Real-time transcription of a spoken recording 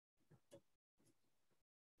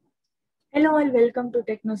Hello and welcome to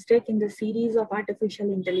Techno in the series of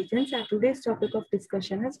artificial intelligence. Our today's topic of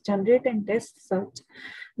discussion is generate and test search.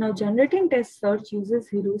 Now, generate and test search uses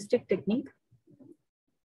heuristic technique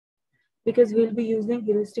because we'll be using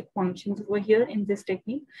heuristic functions over here in this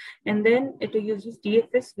technique, and then it uses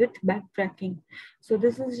DFS with backtracking. So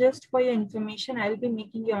this is just for your information. I'll be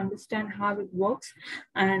making you understand how it works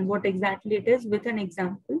and what exactly it is with an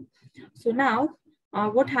example. So now,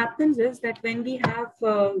 what happens is that when we have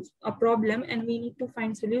a problem and we need to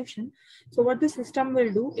find solution, so what the system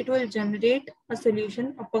will do, it will generate a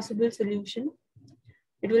solution, a possible solution.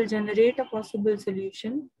 It will generate a possible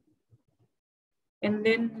solution. And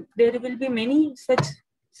then there will be many such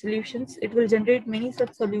solutions. It will generate many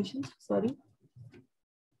such solutions. Sorry.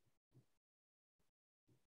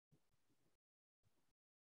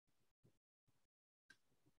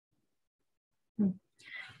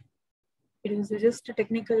 It was just a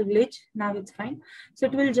technical glitch. Now it's fine. So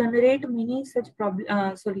it will generate many such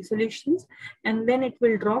solutions, and then it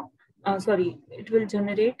will drop. It will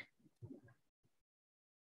generate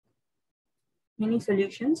many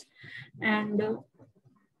solutions, and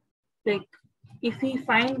like if we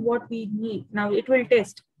find what we need, now it will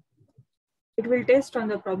test. It will test on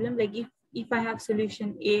the problem. Like if I have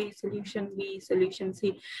solution A, solution B, solution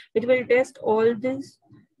C, it will test all this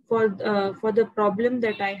for the problem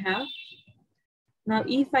that I have. Now,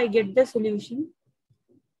 if I get the solution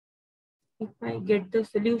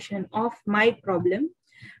of my problem,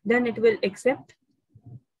 then it will accept,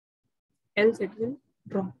 else it will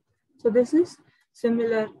drop. So this is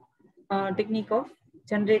similar technique of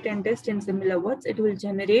generate and test. In similar words, it will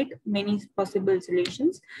generate many possible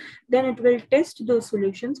solutions. Then it will test those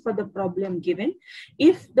solutions for the problem given.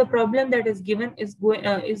 If the problem that is given is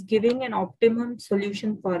giving an optimum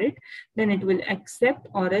solution for it, then it will accept,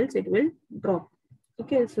 or else it will drop.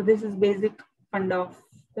 Okay, so this is basic funda of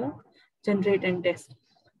the generate and test.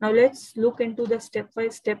 Now let's look into the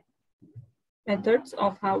step-by-step methods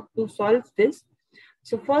of how to solve this.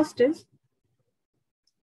 So first is,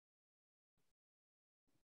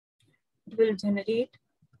 it will generate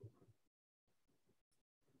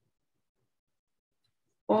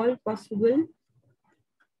all possible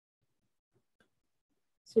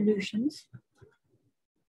solutions.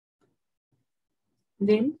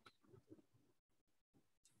 Then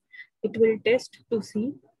it will test to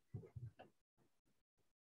see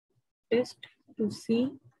if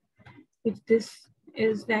this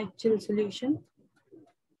is the actual solution.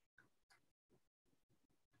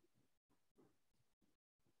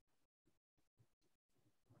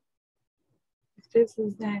 If this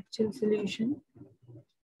is the actual solution.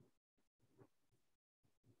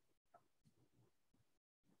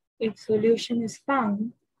 If solution is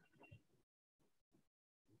found,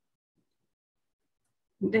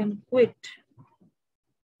 then quit.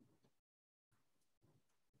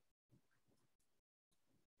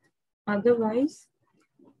 Otherwise,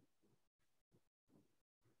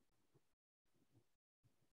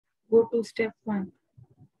 go to step 1.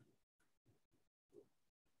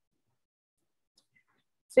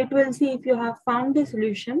 So it will see if you have found the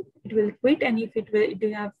solution, it will quit, and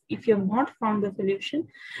if you have not found the solution,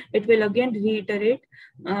 it will again reiterate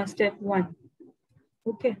step 1.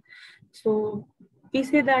 Okay, so we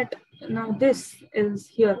say that now this is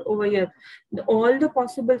here over here. All the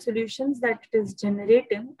possible solutions that it is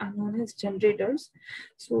generating are known as generators.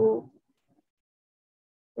 So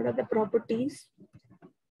what are the properties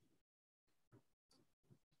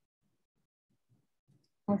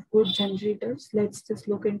of good generators? Let's just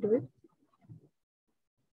look into it.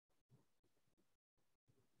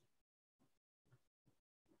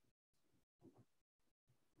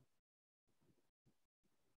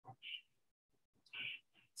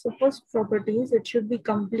 So first property is it should be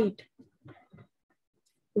complete.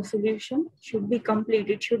 The solution should be complete.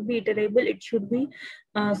 It should be iterable. It should be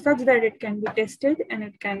such that it can be tested and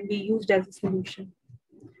it can be used as a solution.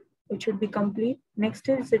 It should be complete. Next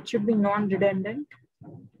is it should be non-redundant,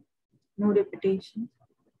 no repetition,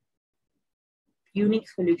 unique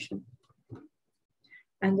solution.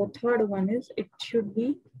 And the third one is it should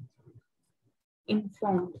be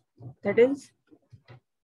informed. That is,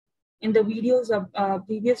 in the videos of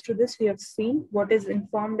previous to this, we have seen what is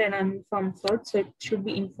informed and uninformed search. So it should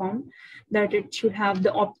be informed, that it should have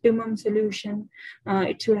the optimum solution.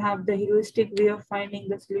 It should have the heuristic way of finding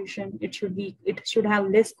the solution. It should have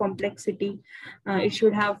less complexity. It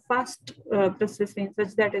should have fast processing,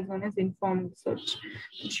 such that is known as informed search.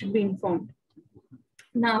 It should be informed.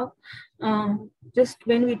 Now, just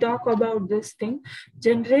when we talk about this thing,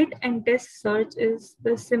 generate and test search is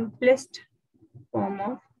the simplest form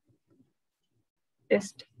of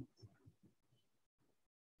test.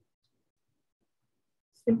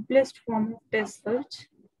 simplest form of test search.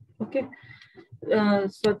 Okay,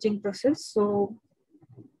 searching process. So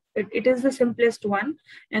it is the simplest one,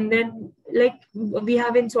 and then like we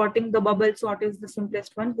have in sorting, the bubble sort is the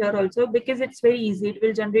simplest one here also, because it's very easy. It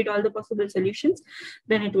will generate all the possible solutions,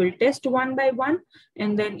 then it will test one by one,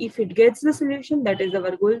 and then if it gets the solution, that is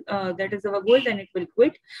our goal, then it will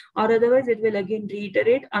quit, or otherwise it will again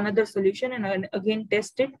reiterate another solution and again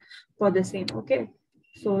test it for the same. Okay,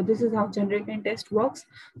 so this is how generate and test works.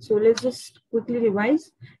 So let's just quickly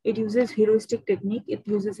revise. It uses heuristic technique. It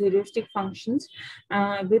uses heuristic functions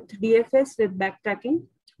with DFS, with backtracking.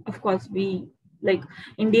 Of course, we like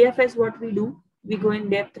in DFS, what we do, we go in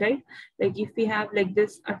depth, right? Like if we have like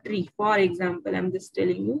this, a tree, for example, I'm just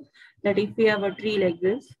telling you that if we have a tree like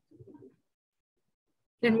this,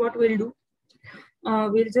 then what we'll do,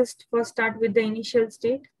 we'll just first start with the initial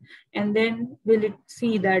state, and then we'll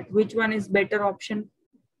see that which one is better option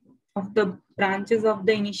of the branches of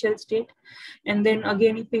the initial state. And then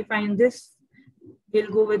again, if we find this, we'll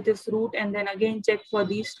go with this route, and then again check for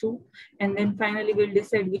these two, and then finally we'll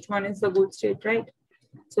decide which one is the good state, right?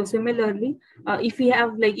 So similarly, if we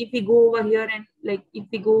have like, if we go over here and like, if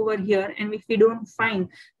we go over here and if we don't find,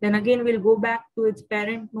 then again we'll go back to its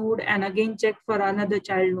parent node and again check for another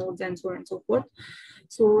child nodes, and so on and so forth.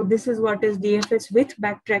 So this is what is DFS with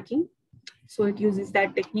backtracking. So it uses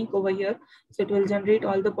that technique over here. So it will generate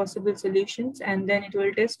all the possible solutions, and then it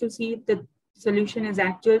will test to see if the solution is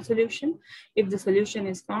actual solution. If the solution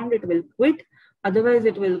is found, it will quit. Otherwise,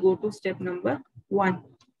 it will go to step number 1.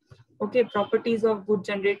 Okay, properties of good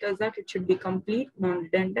generators are it should be complete,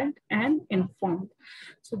 non-redundant, and informed.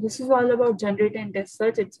 So this is all about generate and test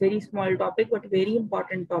search. It's very small topic, but very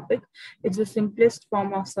important topic. It's the simplest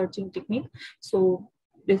form of searching technique. So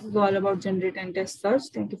this is all about generate and test search.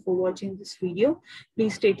 Thank you for watching this video.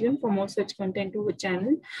 Please stay tuned for more such content to our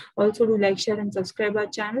channel. Also do like, share, and subscribe our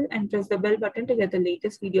channel, and press the bell button to get the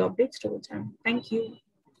latest video updates to our channel. Thank you.